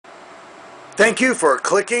Thank you for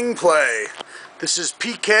clicking play. This is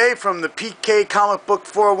PK from the PK Comic Book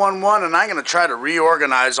 411, and I'm going to try to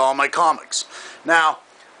reorganize all my comics. Now,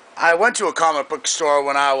 I went to a comic book store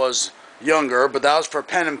when I was younger, but that was for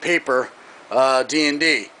pen and paper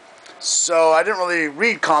D&D. So I didn't really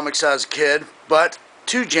read comics as a kid, but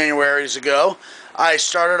 2 Januaries ago, I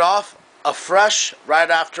started off afresh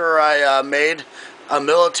right after I made a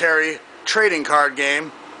military trading card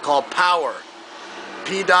game called Power.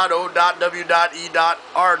 P.O.W.E.R.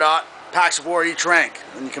 Packs of War each rank,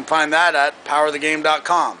 and you can find that at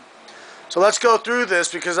powerthegame.com. So let's go through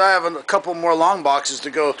this because I have a couple more long boxes to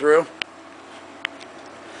go through.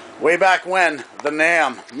 Way back when, the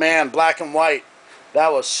NAM, man, black and white,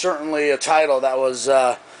 that was certainly a title that was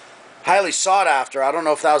highly sought after. I don't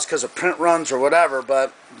know if that was because of print runs or whatever,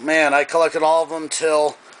 but man, I collected all of them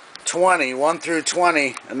till 1 through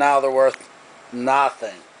 20, and now they're worth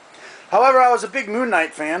nothing. However, I was a big Moon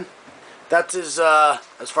Knight fan. That is,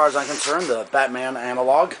 as far as I'm concerned, the Batman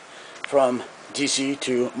analog from DC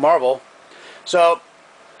to Marvel. So,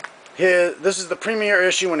 this is the premiere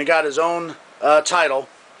issue when he got his own title.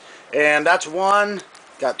 And that's one,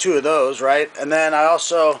 got 2 of those, right? And then I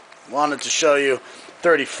also wanted to show you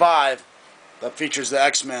 35 that features the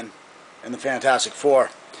X-Men and the Fantastic Four.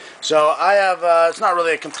 So I have, it's not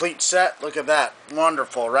really a complete set. Look at that.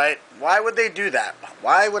 Wonderful, right? Why would they do that?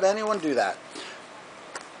 Why would anyone do that?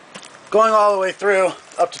 Going all the way through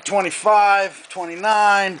up to 25,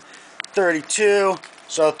 29, 32.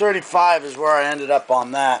 So 35 is where I ended up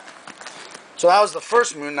on that. So that was the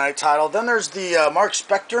first Moon Knight title. Then there's the Mark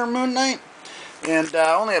Spector Moon Knight. And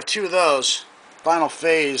I only have 2 of those. Final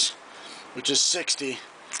Phase, which is 60.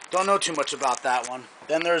 Don't know too much about that one.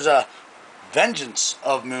 Then there's a Vengeance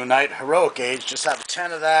of Moon Knight, Heroic Age, just have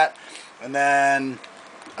 10 of that, and then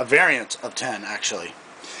a variant of 10, actually.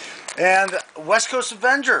 And West Coast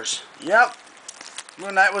Avengers, yep,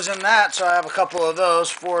 Moon Knight was in that, so I have a couple of those,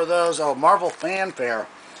 4 of those. Oh, Marvel Fanfare,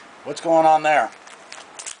 what's going on there?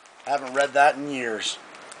 I haven't read that in years.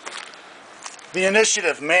 The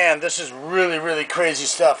Initiative, man, this is really, really crazy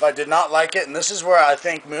stuff. I did not like it, and this is where I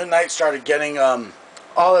think Moon Knight started getting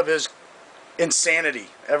all of his insanity.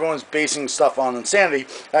 Everyone's basing stuff on insanity.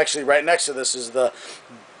 Actually, right next to this is the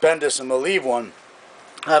Bendis and Malieve one.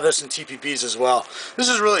 I have this in TPPs as well. This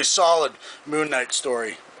is really solid Moon Knight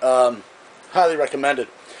story. Highly recommended.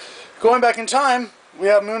 Going back in time, we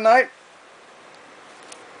have Moon Knight.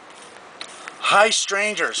 High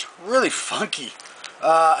Strangers. Really funky.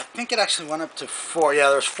 I think it actually went up to 4. Yeah,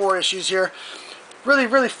 there's 4 issues here. Really,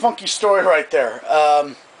 really funky story right there.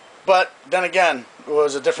 But then again, it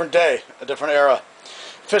was a different day, a different era.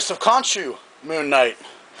 Fist of Khonshu, Moon Knight.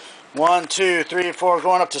 1, 2, 3, 4,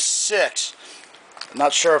 going up to 6. I'm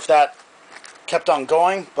not sure if that kept on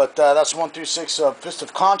going, but that's 1 through 6 of Fist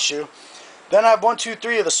of Khonshu. Then I have 1, 2,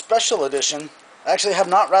 3 of the special edition. I actually have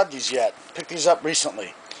not read these yet. Picked these up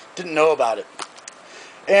recently. Didn't know about it.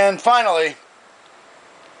 And finally,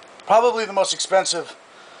 probably the most expensive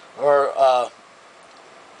or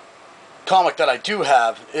comic that I do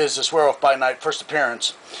have is this Werewolf by Night first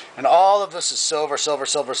appearance, and all of this is silver, silver,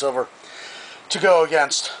 silver, silver to go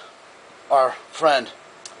against our friend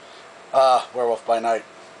Werewolf by Night.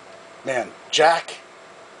 Man, Jack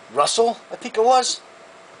Russell, I think it was.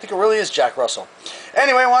 I think it really is Jack Russell.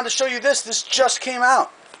 Anyway, I wanted to show you this. This just came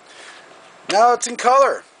out. Now it's in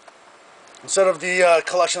color instead of the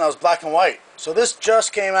collection that was black and white. So this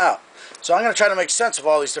just came out. So I'm going to try to make sense of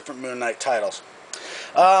all these different Moon Knight titles.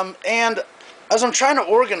 And as I'm trying to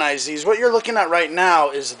organize these, what you're looking at right now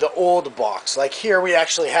is the old box. Like here we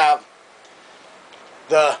actually have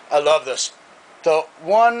the, I love this, the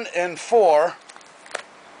 1 and 4,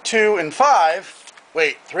 2 and 5,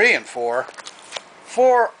 wait, 3 and 4,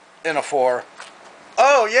 4 and a 4,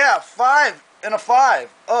 oh yeah, 5 and a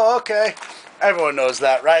 5, oh okay, everyone knows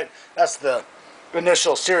that, right? That's the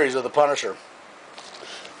initial series of the Punisher.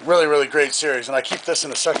 Really, really great series, and I keep this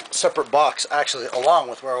in a separate box, actually, along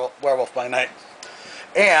with Werewolf by Night,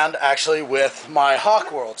 and actually with my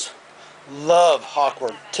Hawkworlds. Love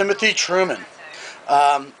Hawkworld. Timothy Truman.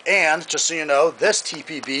 And, just so you know, this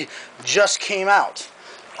TPB just came out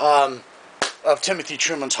of Timothy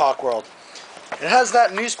Truman's Hawkworld. It has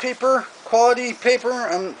that newspaper quality paper.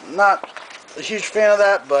 I'm not a huge fan of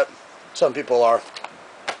that, but some people are.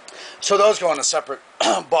 So those go in a separate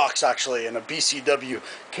box, actually, in a BCW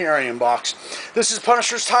carrying box. This is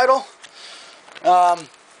Punisher's title.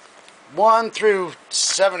 1 through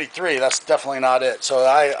 73, that's definitely not it. So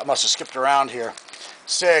I must have skipped around here.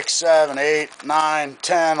 6, 7, 8, 9,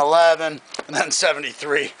 10, 11, and then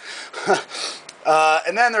 73.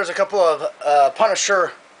 And then there's a couple of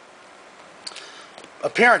Punisher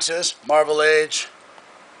appearances, Marvel Age.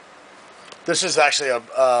 This is actually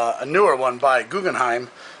a newer one by Guggenheim.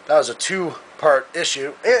 That was a 2-part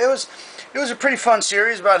issue. It was a pretty fun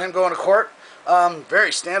series about him going to court.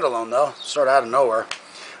 Very standalone though, sort of out of nowhere.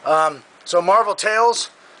 So Marvel Tales,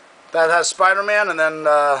 that has Spider-Man, and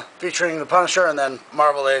then featuring the Punisher, and then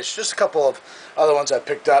Marvel Age. Just a couple of other ones I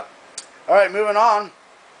picked up. All right, moving on.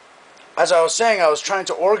 As I was saying, I was trying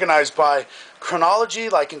to organize by chronology,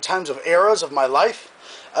 like in times of eras of my life,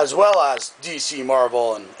 as well as DC,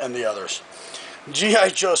 Marvel, and the others. G.I.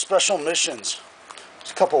 Joe Special Missions.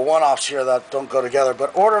 There's a couple one-offs here that don't go together,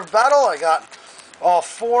 but Order of Battle, I got all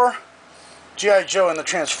 4. G.I. Joe and the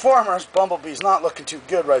Transformers. Bumblebee's not looking too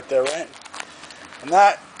good right there, right? And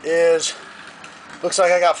that is, looks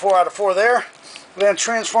like I got 4 out of 4 there. Then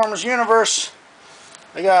Transformers Universe,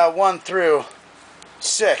 I got 1 through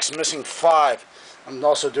 6, missing 5. I'm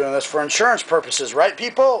also doing this for insurance purposes, right,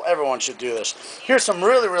 people? Everyone should do this. Here's some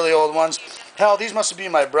really, really old ones. Hell, these must have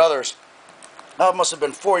been my brothers. I must have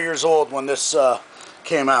been 4 years old when this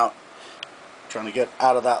came out. Trying to get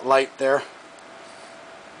out of that light there.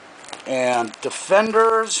 And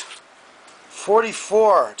Defenders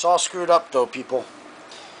 44. It's all screwed up though, people.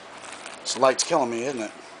 This light's killing me, isn't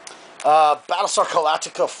it? Battlestar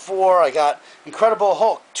Galactica 4. I got Incredible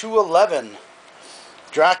Hulk 211.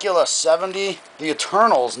 Dracula 70. The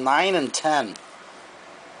Eternals 9 and 10.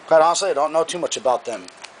 Quite honestly, I don't know too much about them.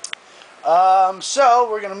 So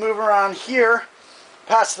we're going to move around here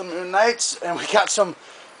past the Moon Knights, and we got some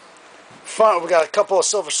fun. We got a couple of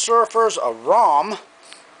Silver Surfers, a ROM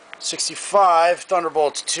 65,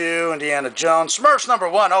 Thunderbolts 2, Indiana Jones, Smurfs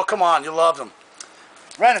 #1. Oh, come on, you love them.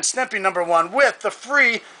 Ren and Stimpy #1 with the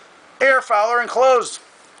free Air Fowler enclosed.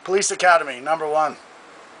 Police Academy #1.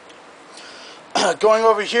 Going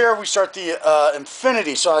over here, we start the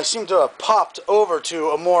Infinity. So I seem to have popped over to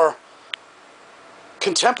a more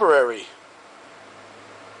contemporary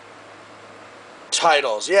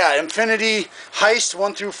titles. Yeah, Infinity Heist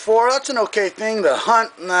 1 through 4. That's an okay thing. The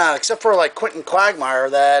Hunt, nah, except for like Quentin Quagmire,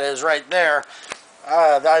 that is right there.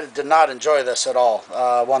 I did not enjoy this at all.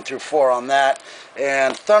 1 through 4 on that.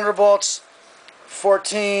 And Thunderbolts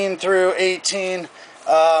 14 through 18.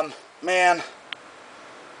 Man,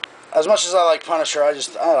 as much as I like Punisher, I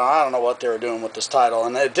don't know what they were doing with this title,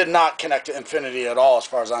 and it did not connect to Infinity at all as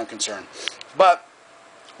far as I'm concerned. But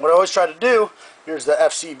what I always try to do, here's the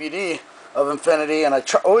FCBD of Infinity, and I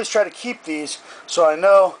always try to keep these so I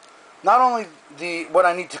know not only what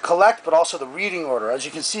I need to collect, but also the reading order. As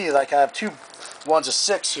you can see, like I have 2 ones of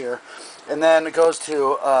 6 here, and then it goes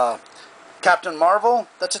to Captain Marvel.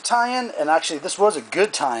 That's a tie-in, and actually this was a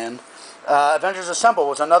good tie-in. Avengers Assemble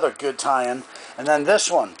was another good tie-in, and then this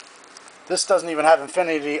one. This doesn't even have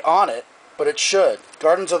Infinity on it, but it should.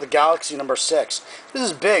 Guardians of the Galaxy #6. This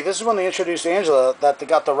is big. This is when they introduced Angela, that they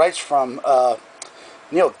got the rights from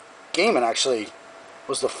Neil Gaiman. Actually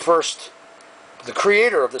was the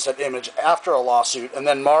creator of this at Image after a lawsuit, and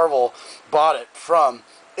then Marvel bought it from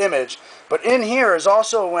Image. But in here is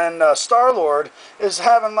also when Star-Lord is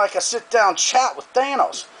having like a sit-down chat with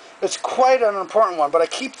Thanos. It's quite an important one, but I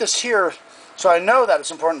keep this here so I know that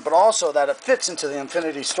it's important, but also that it fits into the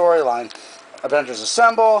Infinity storyline. Avengers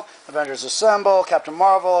Assemble, Captain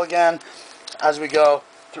Marvel again, as we go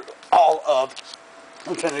through all of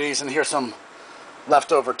Infinities. And here's some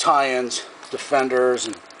leftover tie-ins, Defenders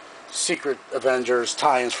and Secret Avengers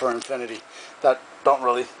tie-ins for Infinity that don't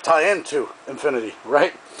really tie into Infinity,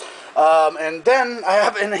 right? And then I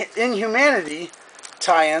have Inhumanity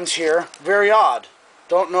tie-ins here. Very odd.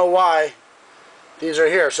 Don't know why these are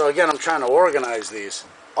here. So again, I'm trying to organize these.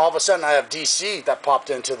 All of a sudden I have DC that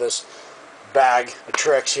popped into this bag of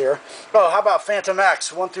tricks here. Oh, how about Phantom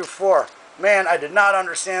X 1 through 4? Man, I did not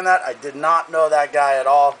understand that. I did not know that guy at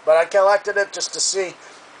all. But I collected it just to see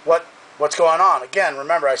what's going on. Again,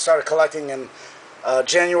 remember, I started collecting in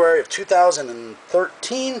January of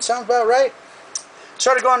 2013. Sounds about right.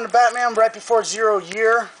 Started going to Batman right before 0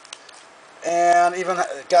 year. And even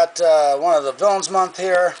got one of the Villains Month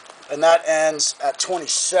here. And that ends at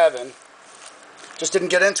 27. Just didn't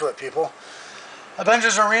get into it, people.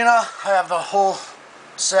 Avengers Arena, I have the whole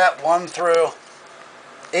set 1 through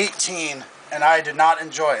 18, and I did not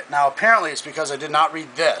enjoy it. Now, apparently it's because I did not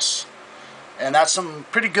read this. And that's some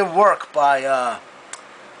pretty good work by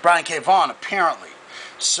Brian K. Vaughan, apparently.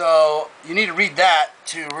 So, you need to read that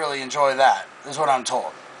to really enjoy that, is what I'm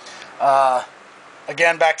told.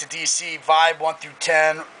 Again, back to DC, Vibe 1 through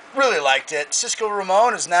 10. Really liked it. Cisco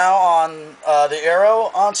Ramon is now on the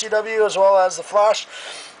Arrow on CW as well as the Flash.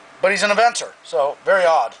 But he's an inventor, so very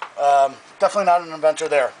odd. Definitely not an inventor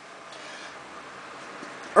there.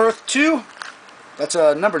 Earth 2, That's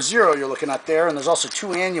number 0 you're looking at there, and there's also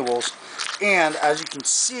 2 annuals. And as you can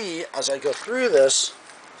see, as I go through this,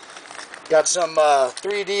 got some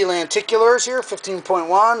 3D lenticulars here, 15.1,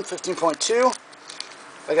 15.2.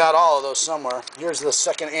 I got all of those somewhere. Here's the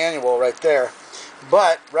second annual right there.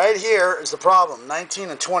 But right here is the problem,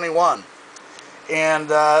 19 and 21. And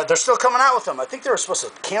they're still coming out with them. I think they were supposed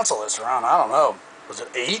to cancel this around, I don't know, was it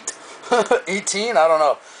 8? 18? I don't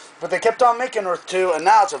know. But they kept on making Earth 2, and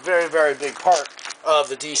now it's a very, very big part of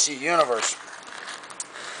the DC universe.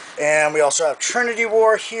 And we also have Trinity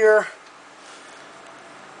War here.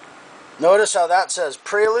 Notice how that says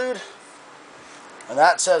Prelude, and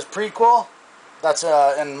that says Prequel. That's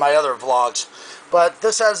in my other vlogs. But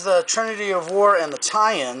this has the Trinity of War and the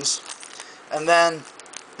tie-ins, and then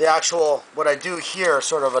the actual, what I do here,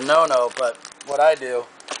 sort of a no-no, but what I do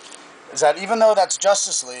is that even though that's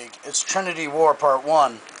Justice League, it's Trinity War Part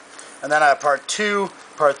 1. And then I have Part 2,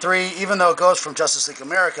 Part 3, even though it goes from Justice League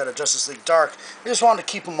America to Justice League Dark, I just wanted to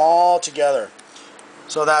keep them all together.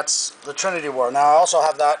 So that's the Trinity War. Now I also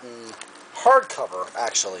have that in hardcover,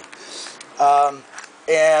 actually.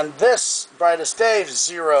 And this, Brightest Day,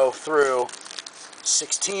 0 through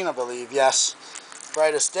 16, I believe, yes.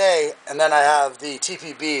 Brightest Day, and then I have the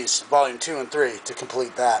TPBs, Volume 2 and 3, to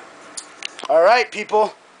complete that. Alright, people,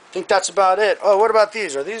 I think that's about it. Oh, what about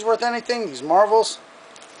these? Are these worth anything? These Marvels?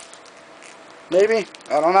 Maybe?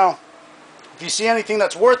 I don't know. If you see anything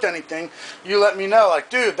that's worth anything, you let me know. Like,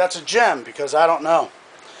 dude, that's a gem, because I don't know.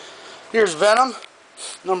 Here's Venom,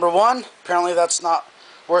 number 1. Apparently that's not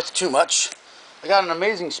worth too much. I got an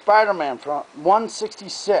Amazing Spider-Man from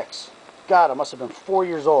 166. God, I must have been 4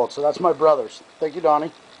 years old, so that's my brother's. Thank you,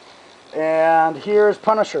 Donnie. And here's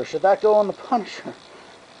Punisher. Should that go on the Punisher?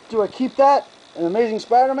 Do I keep that, an Amazing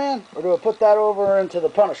Spider-Man, or do I put that over into the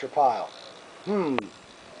Punisher pile?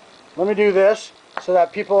 Let me do this so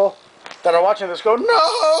that people that are watching this go,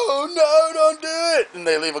 no, don't do it, and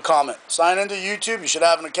they leave a comment. Sign into YouTube. You should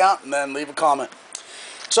have an account, and then leave a comment.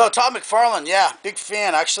 So Todd McFarlane, yeah, big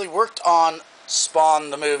fan. Actually worked on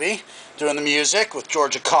Spawn the movie, doing the music with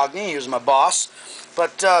Georgia Cogney. He was my boss.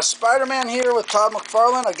 But Spider-Man here with Todd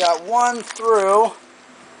McFarlane, I got 1 through,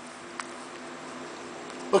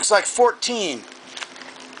 looks like 14.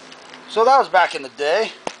 So that was back in the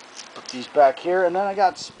day. Put these back here, and then I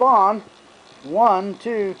got Spawn, 1,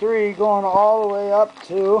 2, 3, going all the way up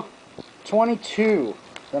to 22.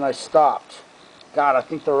 Then I stopped. God, I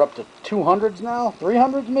think they're up to 200s now,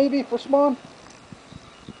 300s maybe for Spawn.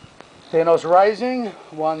 Thanos Rising,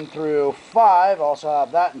 1 through 5, also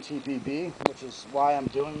have that in TPB, which is why I'm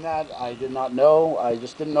doing that. I did not know, I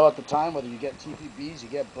just didn't know at the time whether you get TPBs, you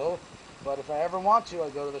get both. But if I ever want to, I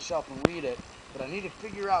go to the shelf and read it. But I need to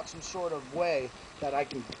figure out some sort of way that I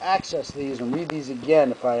can access these and read these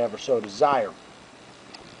again if I ever so desire.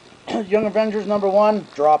 Young Avengers number 1,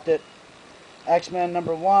 dropped it. X-Men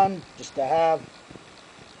number 1, just to have.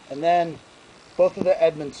 And then both of the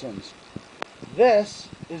Edmondsons. This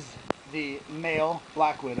is the male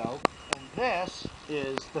Black Widow, and this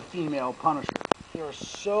is the female Punisher. They are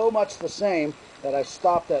so much the same that I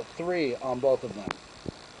stopped at 3 on both of them.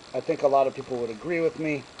 I think a lot of people would agree with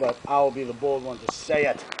me, but I'll be the bold one to say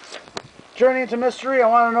it. Journey into Mystery, I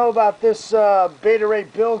want to know about this Beta Ray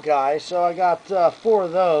Bill guy, so I got 4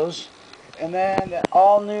 of those. And then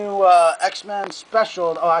all new X-Men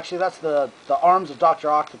special, oh actually that's the Arms of Dr.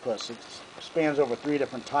 Octopus. It spans over 3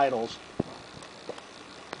 different titles.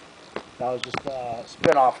 That was just a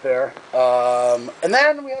spin-off there. And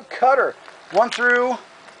then we have Cutter, 1 through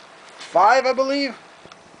 5, I believe.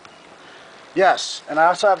 Yes, and I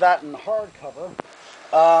also have that in hardcover.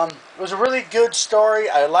 It was a really good story.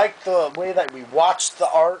 I liked the way that we watched the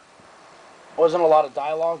art. Wasn't a lot of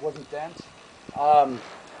dialogue, wasn't dense.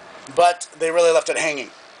 But they really left it hanging,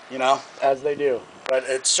 you know, as they do. But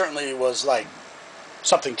it certainly was like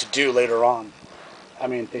something to do later on. I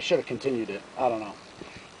mean, they should have continued it. I don't know.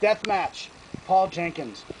 Deathmatch, Paul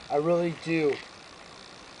Jenkins. I really do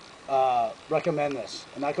recommend this.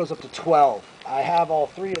 And that goes up to 12. I have all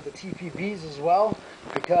 3 of the TPBs as well,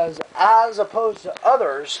 because as opposed to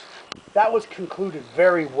others, that was concluded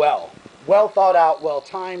very well. Well thought out, well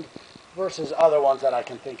timed, versus other ones that I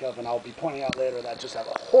can think of, and I'll be pointing out later that just have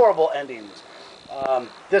a horrible endings.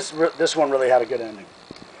 This one really had a good ending.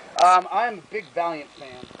 I'm a big Valiant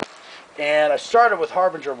fan, and I started with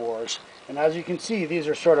Harbinger Wars, and as you can see, these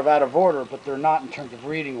are sort of out of order, but they're not in terms of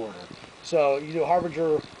reading order. So you do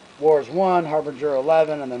Harbinger Wars 1, Harbinger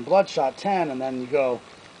 11, and then Bloodshot 10, and then you go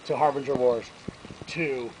to Harbinger Wars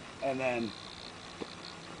 2, and then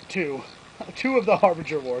 2 of the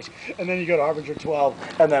Harbinger Wars, and then you go to Harbinger 12,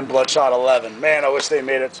 and then Bloodshot 11. Man, I wish they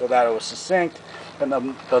made it so that it was succinct, and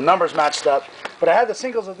the numbers matched up. But I had the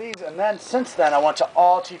singles of these, and then since then I went to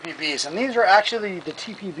all TPBs. And these are actually the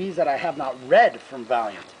TPBs that I have not read from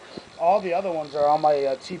Valiant. All the other ones are on my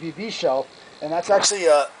TPB shelf, and that's actually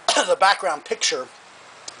the background picture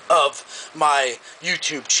of my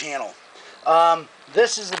YouTube channel.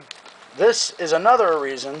 This is another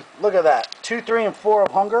reason. Look at that. 2, 3, and 4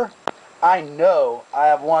 of Hunger. I know I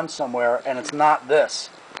have one somewhere, and it's not this,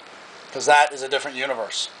 because that is a different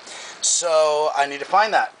universe. So I need to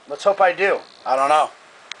find that. Let's hope I do. I don't know.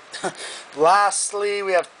 Lastly,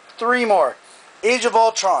 we have 3 more. Age of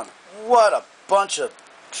Ultron. What a bunch of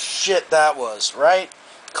shit that was, right?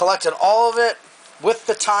 Collected all of it with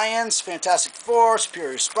the tie-ins. Fantastic Four,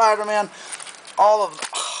 Superior Spider-Man. All of,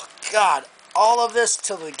 oh God, all of this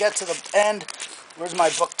till we get to the end. Where's my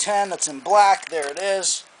book 10 that's in black? There it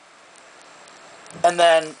is. And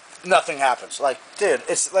then nothing happens. Like, dude,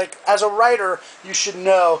 it's like, as a writer, you should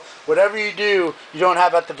know whatever you do, you don't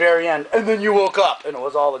have at the very end, and then you woke up and it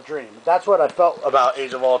was all a dream. That's what I felt about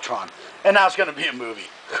Age of Ultron. And now it's going to be a movie.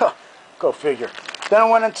 Go figure. Then I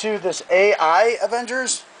went into this AI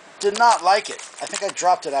Avengers. Did not like it. I think I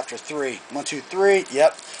dropped it after 3. 1, 2, 3.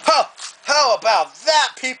 Yep. How about that,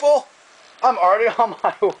 people? I'm already on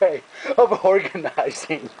my way of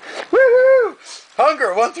organizing. Woohoo!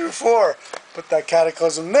 Hunger 1 through 4. Put that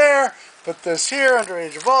Cataclysm there. Put this here under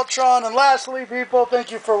Age of Ultron. And lastly, people,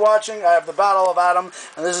 thank you for watching. I have the Battle of Atom.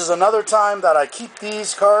 And this is another time that I keep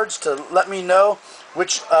these cards to let me know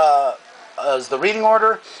which is the reading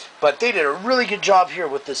order. But they did a really good job here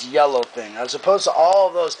with this yellow thing. As opposed to all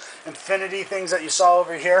of those infinity things that you saw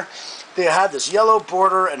over here, they had this yellow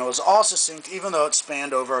border, and it was all succinct, even though it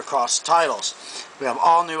spanned over across titles. We have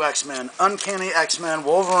All New X-Men, Uncanny X-Men,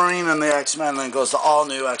 Wolverine and the X-Men, and then it goes to All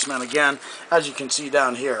New X-Men again, as you can see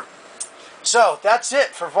down here. So, that's it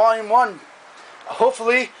for Volume 1.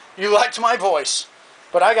 Hopefully, you liked my voice.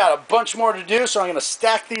 But I got a bunch more to do, so I'm going to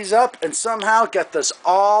stack these up and somehow get this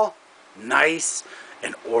all nice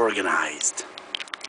and organized.